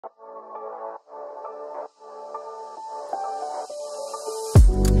Doesn't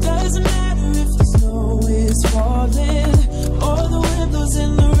matter if the snow is falling or the windows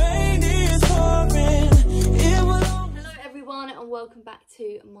in the rain is pouring. Hello everyone and welcome back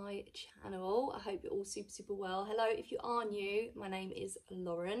to my channel. I hope you're all super well. Hello, if you are new, my name is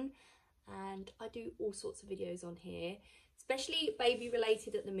Lauren and I do all sorts of videos on here, especially baby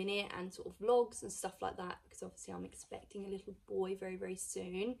related at the minute and sort of vlogs and stuff like that, because obviously I'm expecting a little boy very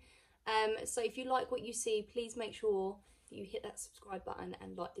soon. So if you like what you see, please make sure you hit that subscribe button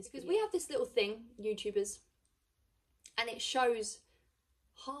and like this, because we have this little thing, YouTubers, and it shows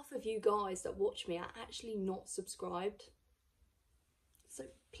half of you guys that watch me are actually not subscribed. So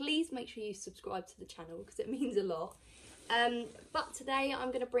please make sure you subscribe to the channel because it means a lot. But today I'm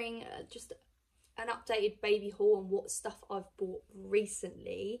going to bring just an updated baby haul on what stuff I've bought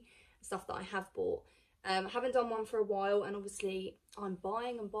recently, stuff that I have bought. I haven't done one for a while, and obviously I'm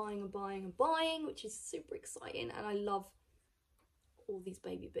buying, which is super exciting, and I love all these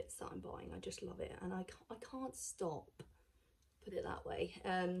baby bits that I'm buying. I just love it, and I can't stop, put it that way.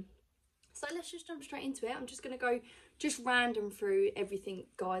 So let's just jump straight into it. I'm just going to go just random through everything,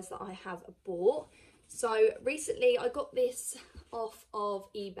 guys, that I have bought. So recently I got this off of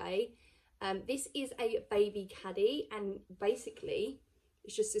eBay. This is a baby caddy, and basically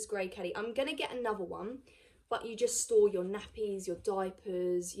it's just this grey caddy. I'm going to get another one, but you just store your nappies, your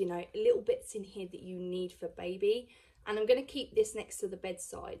diapers, you know, little bits in here that you need for baby. And I'm going to keep this next to the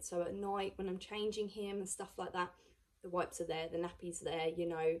bedside, so at night when I'm changing him and stuff like that, the wipes are there, the nappies there, you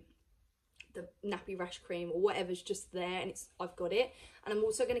know, the nappy rash cream or whatever's just there, and I've got it. And I'm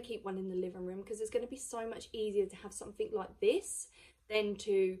also going to keep one in the living room, because it's going to be so much easier to have something like this than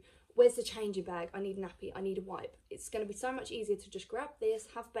to, where's the changing bag, I need a nappy, I need a wipe. It's going to be so much easier to just grab this,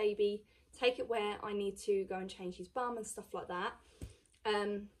 have baby, take it where I need to go and change his bum and stuff like that.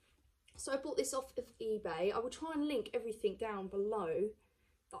 So I bought this off of eBay. I will try and link everything down below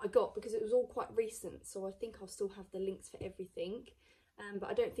that I got, because it was all quite recent, so I think I'll still have the links for everything.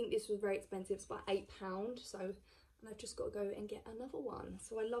 But I don't think this was very expensive. It's about £8, so, and I've just got to go and get another one.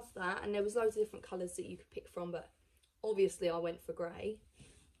 So I love that, and there was loads of different colours that you could pick from, but obviously I went for grey.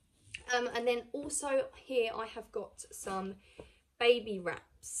 And then also here I have got some baby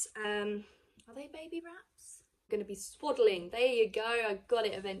wraps. Are they baby wraps? I'm going to be swaddling. There you go. I got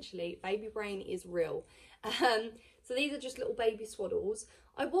it eventually. Baby brain is real. So these are just little baby swaddles.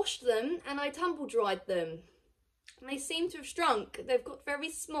 I washed them and I tumble dried them, and they seem to have shrunk. They've got very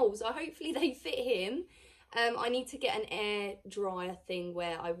small, so hopefully they fit him. I need to get an air dryer thing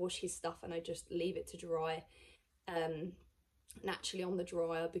where I wash his stuff and I just leave it to dry naturally on the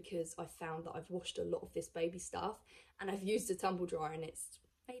dryer, because I found that I've washed a lot of this baby stuff and I've used a tumble dryer and it's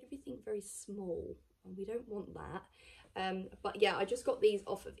made everything very small, and we don't want that. But yeah, I just got these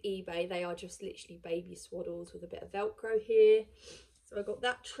off of eBay. They are just literally baby swaddles with a bit of Velcro here. So I got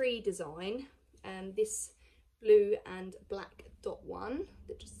that tree design, this blue and black dot one.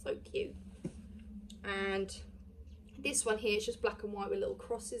 They're just so cute. And this one here is just black and white with little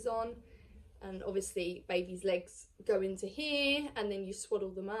crosses on. And obviously baby's legs go into here, and then you swaddle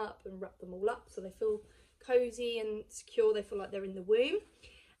them up and wrap them all up so they feel cozy and secure. They feel like they're in the womb.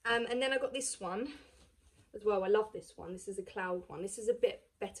 And then I got this one as well. I love this one. This is a cloud one. This is a bit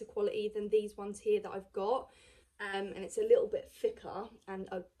better quality than these ones here that I've got. And it's a little bit thicker and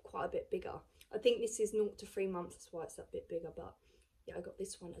quite a bit bigger. I think this is 0 to 3 months, that's why it's that bit bigger. But yeah, I got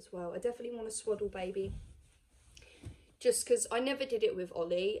this one as well. I definitely want to swaddle baby, just because I never did it with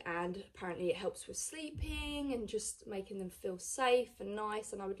Ollie, and apparently it helps with sleeping and just making them feel safe and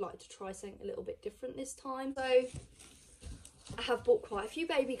nice, and I would like to try something a little bit different this time. So I have bought quite a few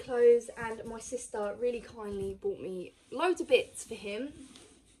baby clothes, and my sister really kindly bought me loads of bits for him.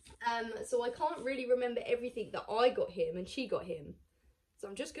 So I can't really remember everything that I got him and she got him. So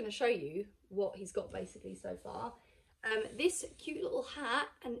I'm just going to show you what he's got basically so far. This cute little hat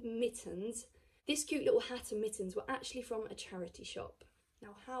and mittens. This cute little hat and mittens were actually from a charity shop.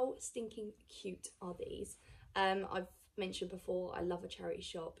 Now, how stinking cute are these? I've mentioned before, I love a charity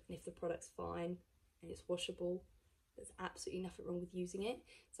shop, and if the product's fine and it's washable, there's absolutely nothing wrong with using it.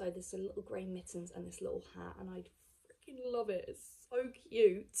 So there's a little grey mittens and this little hat, and I freaking love it. It's so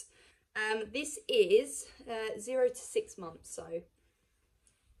cute. This is 0 to 6 months, so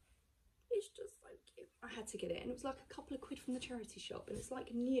it's just so cute. I had to get it, and it was like a couple of quid from the charity shop, and it's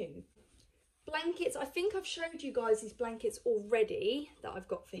like new. Blankets, I think I've showed you guys these blankets already that I've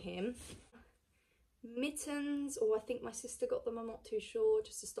got for him. Mittens, or I think my sister got them, I'm not too sure,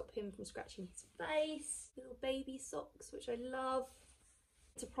 just to stop him from scratching his face. Little baby socks, which I love.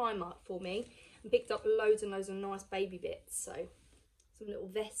 It's a Primark for me, and picked up loads and loads of nice baby bits, so some little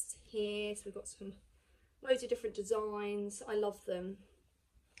vests here. So we've got some loads of different designs. I love them.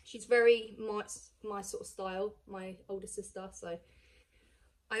 She's very my sort of style, my older sister. So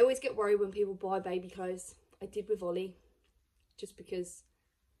I always get worried when people buy baby clothes. I did with Ollie, just because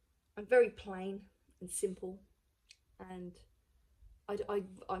I'm very plain and simple, and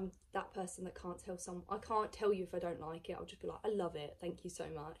I'm that person that can't tell I can't tell you if I don't like it. I'll just be like, I love it, thank you so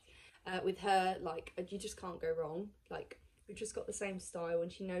much. With her, like, you just can't go wrong. Like, we've just got the same style,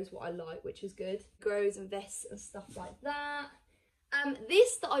 and she knows what I like, which is good. Grows and vests and stuff like that.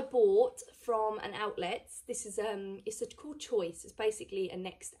 This that I bought from an outlet, this is it's called Choice. It's basically a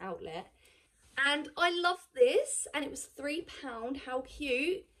Next outlet, and I love this, and it was £3. How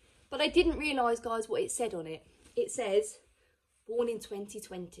cute. But I didn't realise, guys, what it said on it. It says born in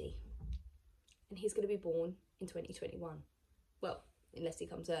 2020, and he's going to be born in 2021. Well, unless he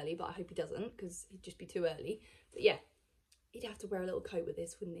comes early, but I hope he doesn't, because he'd just be too early. But yeah, he'd have to wear a little coat with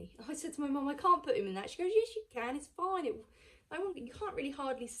this, wouldn't he? I said to my mum, I can't put him in that. She goes, yes you can, it's fine. You can't really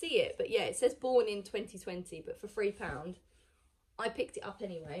hardly see it. But yeah, it says born in 2020, but for £3 I picked it up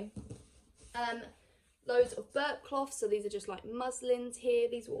anyway. Loads of burp cloths, so these are just like muslins here.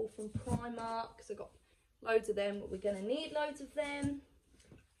 These are all from Primark, so I got loads of them, but we're going to need loads of them.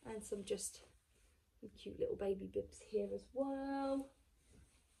 And some just cute little baby bibs here as well.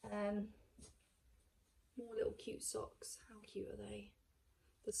 More little cute socks. How cute are they?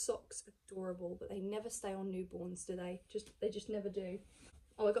 The socks are adorable, but they never stay on newborns, do they? They just never do.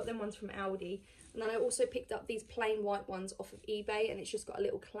 Oh, I got them ones from Aldi. And then I also picked up these plain white ones off of eBay, and it's just got a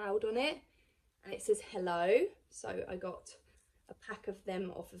little cloud on it, and it says hello. So I got a pack of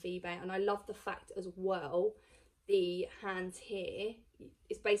them off of eBay, and I love the fact as well, the hands here,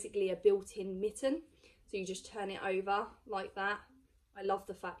 it's basically a built-in mitten, so you just turn it over like that. I love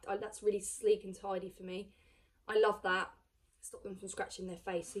the fact, that's really sleek and tidy for me. I love that. Stop them from scratching their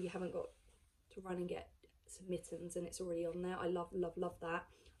face, so you haven't got to run and get some mittens and it's already on there. I love that.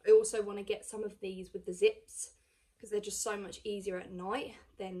 I also want to get some of these with the zips, because they're just so much easier at night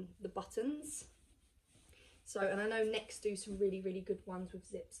than the buttons. So, and I know Next do some really good ones with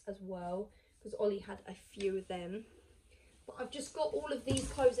zips as well, because Ollie had a few of them. But I've just got all of these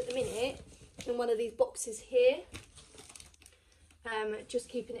clothes at the minute in one of these boxes here. Just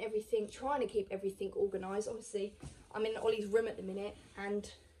keeping everything, trying to keep everything organised. Obviously, I'm in Ollie's room at the minute, and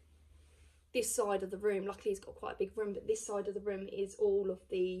this side of the room, luckily he's got quite a big room, but this side of the room is all of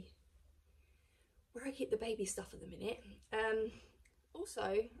the, where I keep the baby stuff at the minute.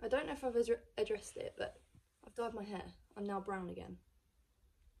 Also, I don't know if I've addressed it, but I've dyed my hair. I'm now brown again.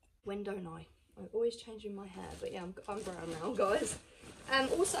 When don't I? I'm always changing my hair, but yeah, I'm brown now, guys.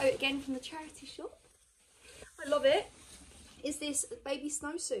 Also, again, from the charity shop, I love it, is this baby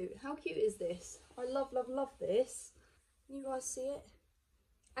snowsuit. How cute is this? I love this. Can you guys see it?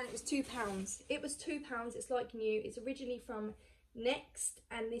 And it was £2. It was £2. It's like new. It's originally from Next,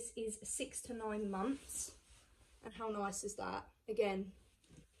 and this is 6 to 9 months. And how nice is that? Again,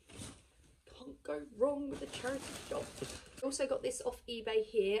 can't go wrong with the charity shop. I also got this off eBay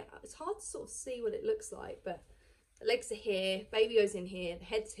here. It's hard to sort of see what it looks like, but the legs are here, baby goes in here, the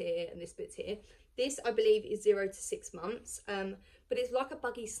head's here, and this bit's here. This, I believe, is 0 to 6 months, but it's like a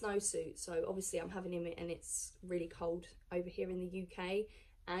buggy snowsuit. So obviously I'm having him, and it's really cold over here in the UK,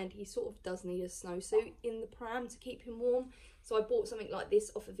 and he sort of does need a snowsuit in the pram to keep him warm. So I bought something like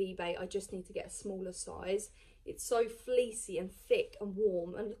this off of eBay. I just need to get a smaller size. It's so fleecy and thick and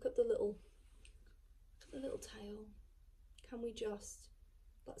warm, and look at the little tail. Can we just,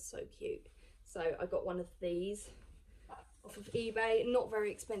 that's so cute. So I got one of these off of eBay. Not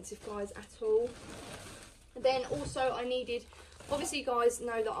very expensive, guys, at all. And then also I needed, obviously you guys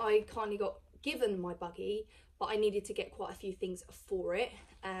know that I kindly got given my buggy, but I needed to get quite a few things for it.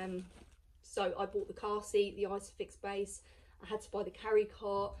 So I bought the car seat, the Isofix base. I had to buy the carry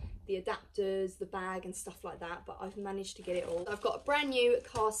cart, the adapters, the bag and stuff like that, but I've managed to get it all. I've got a brand new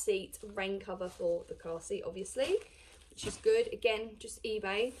car seat rain cover for the car seat, obviously, which is good. Again, just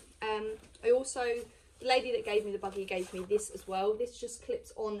eBay. I also, the lady that gave me the buggy gave me this as well. This just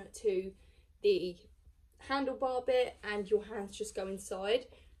clips on to the handlebar bit, and your hands just go inside.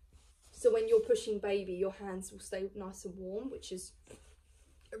 So when you're pushing baby, your hands will stay nice and warm, which is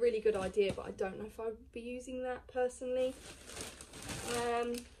a really good idea, but I don't know if I would be using that personally.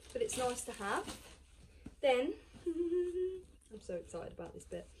 But it's nice to have. Then, I'm so excited about this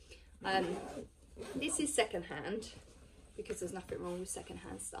bit. This is secondhand, because there's nothing wrong with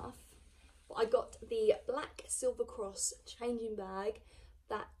secondhand stuff. But I got the black Silver Cross changing bag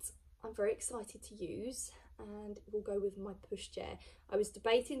that I'm very excited to use, and it will go with my pushchair. I was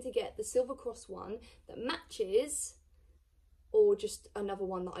debating to get the Silver Cross one that matches or just another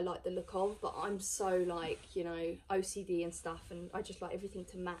one that I like the look of. But I'm so like, you know, OCD and stuff, and I just like everything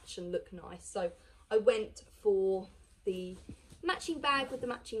to match and look nice. So I went for the matching bag with the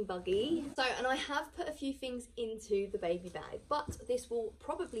matching buggy. So, and I have put a few things into the baby bag, but this will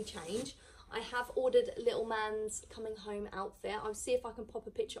probably change. I have ordered little man's coming home outfit. I'll see if I can pop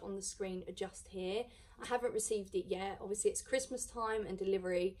a picture on the screen just here. I haven't received it yet. Obviously it's Christmas time and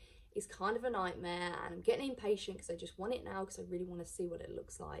delivery is kind of a nightmare, and I'm getting impatient because I just want it now because I really want to see what it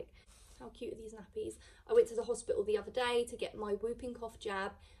looks like. How cute are these nappies? I went to the hospital the other day to get my whooping cough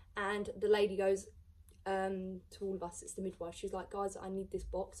jab, and the lady goes to all of us, it's the midwife, she's like, guys, I need this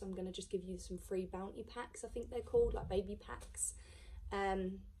box. I'm going to just give you some free bounty packs, I think they're called, like baby packs.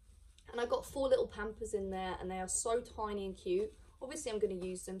 And I got 4 little Pampers in there, and they are so tiny and cute. Obviously I'm going to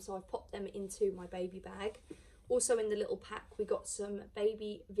use them, so I've popped them into my baby bag. Also in the little pack we got some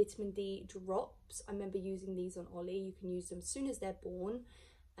baby vitamin D drops. I remember using these on Ollie. You can use them as soon as they're born.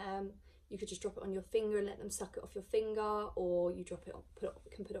 You could just drop it on your finger and let them suck it off your finger, or you drop it on,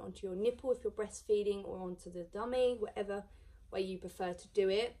 can put it onto your nipple if you're breastfeeding, or onto the dummy, whatever way you prefer to do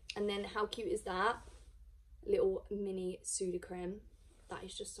it. And then how cute is that? Little mini Sudocrem. That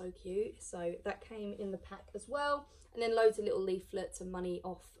is just so cute. So that came in the pack as well. And then loads of little leaflets and money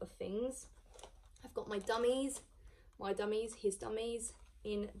off of things. I've got my dummies, his dummies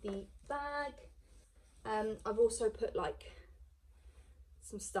in the bag. I've also put like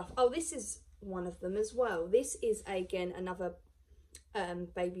some stuff. Oh, this is one of them as well. This is again another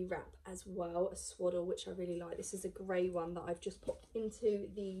baby wrap as well, a swaddle, which I really like. This is a grey one that I've just popped into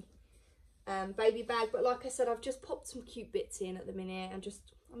the baby bag. But like I said, I've just popped some cute bits in at the minute, and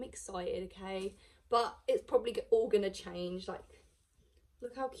I'm excited, okay? But it's probably all gonna change. Like,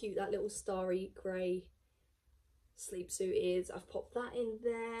 look how cute that little starry grey sleep suit is. I've popped that in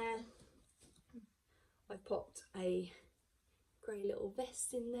there. I've popped a grey little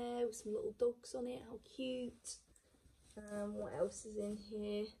vest in there with some little dogs on it. How cute. What else is in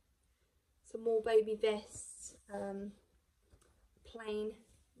here? Some more baby vests. Plain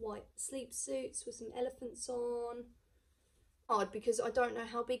white sleep suits with some elephants on. Hard because I don't know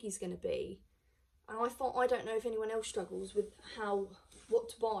how big he's going to be. And I don't know if anyone else struggles with what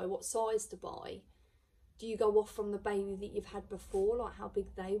to buy, what size to buy. Do you go off from the baby that you've had before, like how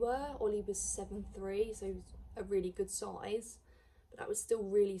big they were? Ollie was 7'3", so he was a really good size, but that was still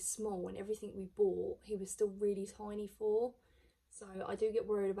really small, and everything we bought he was still really tiny for. So I do get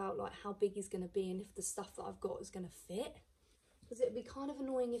worried about like how big he's going to be, and if the stuff that I've got is going to fit, because it'd be kind of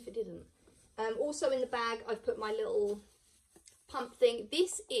annoying if it didn't. Also in the bag I've put my little pump thing.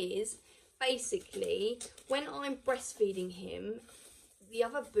 This is basically when I'm breastfeeding him, the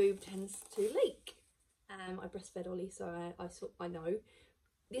other boob tends to leak. I breastfed Ollie, so I know.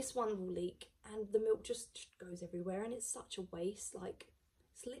 This one will leak, and the milk just goes everywhere, and it's such a waste. Like,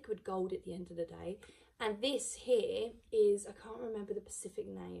 it's liquid gold at the end of the day. And this here is, I can't remember the specific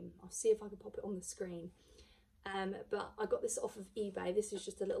name. I'll see if I can pop it on the screen. But I got this off of eBay. This is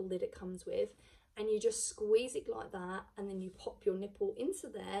just a little lid it comes with, and you just squeeze it like that, and then you pop your nipple into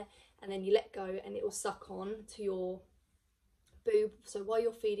there, and then you let go, and it will suck on to your boob. So while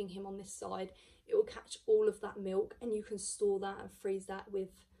you're feeding him on this side, it will catch all of that milk, and you can store that and freeze that with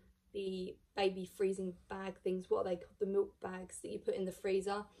the baby freezing bag things. What are they called? The milk bags that you put in the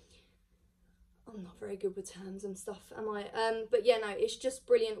freezer. I'm not very good with terms and stuff, am I? But yeah, no, it's just a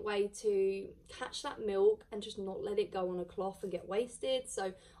brilliant way to catch that milk and just not let it go on a cloth and get wasted.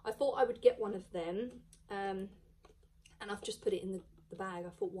 So I thought I would get one of them, and I've just put it in the bag. I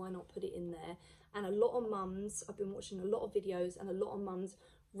thought, why not put it in there? And a lot of mums, I've been watching a lot of videos, and a lot of mums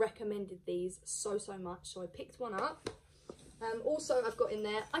recommended these so much, so I picked one up. Also I've got in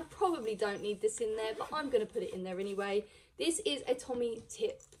there, I probably don't need this in there, but I'm going to put it in there anyway. This is a Tommy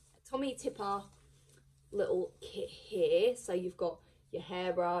Tipper little kit here. So you've got your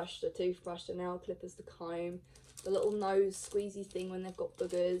hairbrush, the toothbrush, the nail clippers, the comb, the little nose squeezy thing when they've got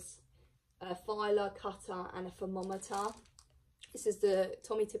boogers, a filer, cutter, and a thermometer. This is the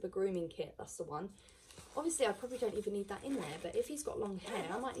Tommy Tipper grooming kit, that's the one. Obviously I probably don't even need that in there, but if he's got long hair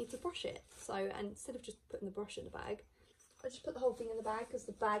I might need to brush it. So, and instead of just putting the brush in the bag, I just put the whole thing in the bag, because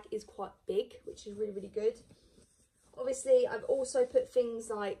the bag is quite big, which is really good. Obviously I've also put things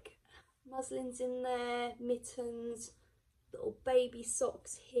like muslins in there, mittens, little baby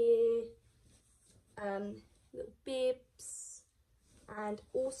socks here, little bibs, and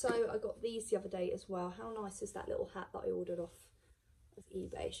also I got these the other day as well. How nice is that little hat that I ordered off of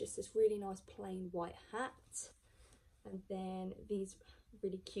eBay? It's just this really nice plain white hat, and then these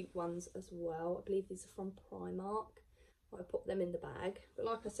really cute ones as well. I believe these are from Primark. I put them in the bag, but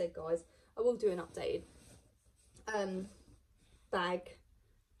like I said guys, I will do an updated bag,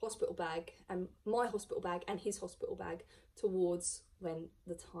 hospital bag, and my hospital bag and his hospital bag towards when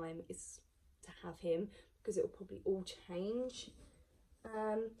the time is to have him, because it will probably all change.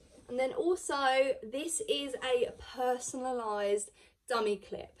 And then also, this is a personalised dummy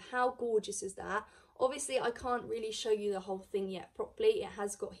clip. How gorgeous is that? Obviously, I can't really show you the whole thing yet properly. It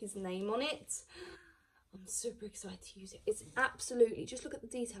has got his name on it. I'm super excited to use it. It's absolutely, just look at the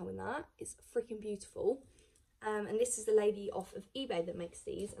detail in that. It's freaking beautiful. And this is the lady off of eBay that makes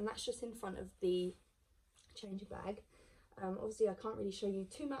these, and that's just in front of the change bag. Obviously, I can't really show you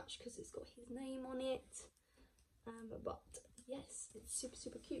too much because it's got his name on it. But yes, it's super,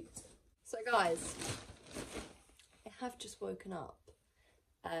 super cute. So guys, I have just woken up.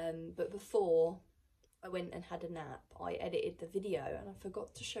 But before I went and had a nap, I edited the video and I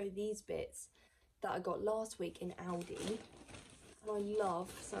forgot to show these bits that I got last week in Aldi. And I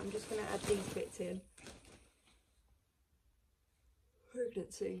love, so I'm just going to add these bits in.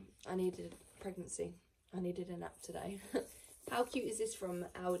 Pregnancy. I needed a nap today. How cute is this from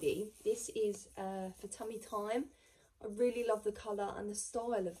Aldi? This is for tummy time. I really love the colour and the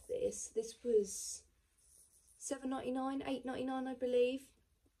style of this. This was $7.99, $8.99 I believe.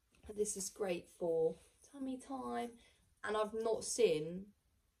 And this is great for tummy time. And I've not seen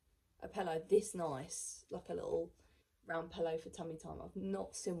a pillow this nice, like a little round pillow for tummy time. I've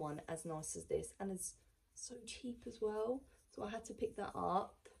not seen one as nice as this, and it's so cheap as well. So I had to pick that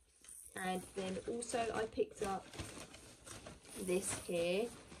up. And then also I picked up this here,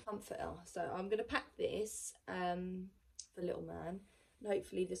 comforter. So I'm going to pack this for little man, and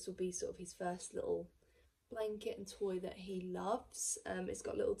hopefully this will be sort of his first little blanket and toy that he loves. It's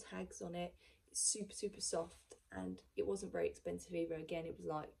got little tags on it. It's super, super soft, and it wasn't very expensive either. Again, it was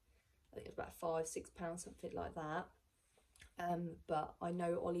like, I think it was about £5-6, something like that. But I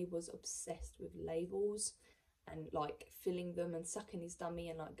know Ollie was obsessed with labels and like filling them and sucking his dummy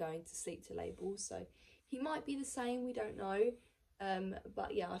and like going to sleep to labels, so he might be the same, we don't know.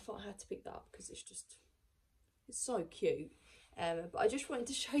 But yeah, I thought I had to pick that up because it's so cute. But I just wanted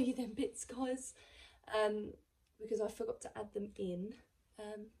to show you them bits, guys, because I forgot to add them in.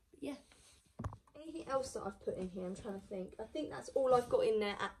 But yeah, anything else that I've put in here? I'm trying to think. I think that's all I've got in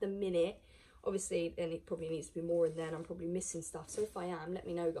there at the minute. Obviously then it probably needs to be more in there and I'm probably missing stuff, so if I am, let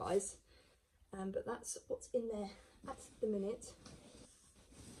me know, guys. But that's what's in there at the minute.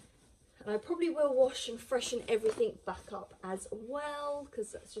 And I probably will wash and freshen everything back up as well,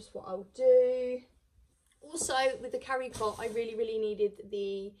 because that's just what I'll do. Also, with the carry cot, I really needed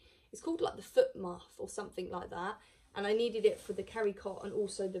it's called like the foot muff or something like that. And I needed it for the carry cot and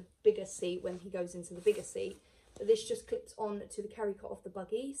also the bigger seat when he goes into the bigger seat. But this just clips on to the carry cot of the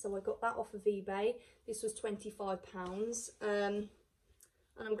buggy. So I got that off of eBay. This was £25. And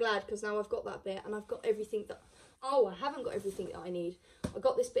I'm glad, because now I've got that bit and I've got everything that... Oh, I haven't got everything that I need. I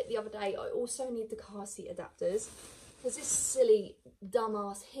got this bit the other day. I also need the car seat adapters, because this silly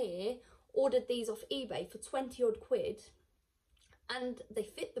dumbass here ordered these off eBay for 20 odd quid, and they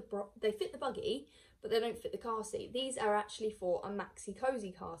fit the buggy, but they don't fit the car seat. These are actually for a maxi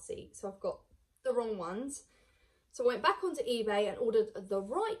cozy car seat, so I've got the wrong ones. So I went back onto eBay and ordered the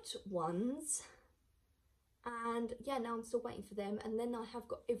right ones. And yeah, now I'm still waiting for them, and then I have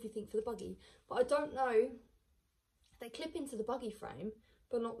got everything for the buggy, but I don't know, they clip into the buggy frame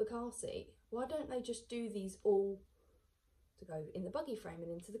but not the car seat. Why don't they just do these all to go in the buggy frame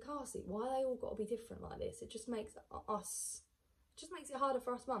and into the car seat? Why are they all got to be different like this? It just makes it harder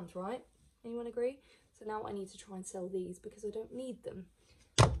for us mums, right? Anyone agree? So now I need to try and sell these because I don't need them.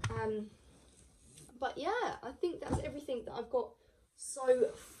 But yeah, I think that's everything that I've got so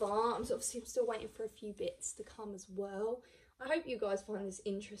far. I'm still waiting for a few bits to come as well. I hope you guys find this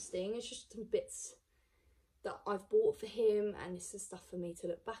interesting. It's just some bits that I've bought for him, and this is stuff for me to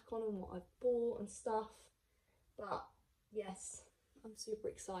look back on and what I've bought and stuff. But yes, I'm super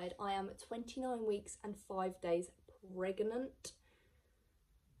excited. I am 29 weeks and 5 days pregnant,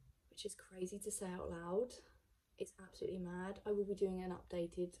 which is crazy to say out loud. It's absolutely mad. I will be doing an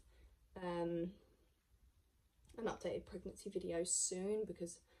updated pregnancy video soon,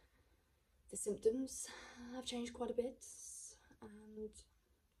 because the symptoms have changed quite a bit, and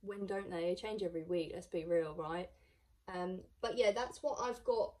when don't they change every week, let's be real, right? But yeah, that's what I've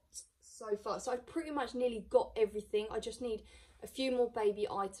got so far. So I've pretty much nearly got everything. I just need a few more baby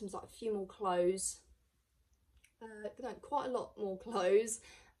items, like a few more clothes, no, quite a lot more clothes,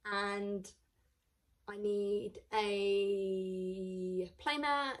 and I need a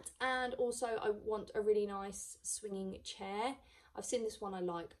playmat, and also I want a really nice swinging chair. I've seen this one I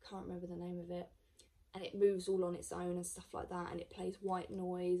like, I can't remember the name of it, and it moves all on its own and stuff like that, and it plays white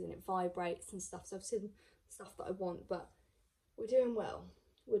noise and it vibrates and stuff. So I've seen stuff that I want, but we're doing well.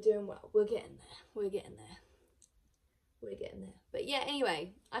 We're doing well. We're getting there. We're getting there. We're getting there. But yeah,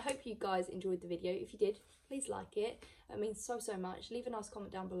 anyway, I hope you guys enjoyed the video. If you did, please like it. It means so much. Leave a nice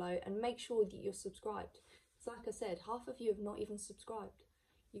comment down below and make sure that you're subscribed. Because like I said, half of you have not even subscribed.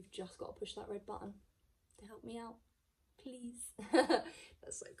 You've just got to push that red button to help me out, please.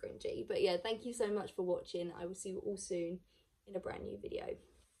 That's so cringy. But yeah, thank you so much for watching. I will see you all soon in a brand new video.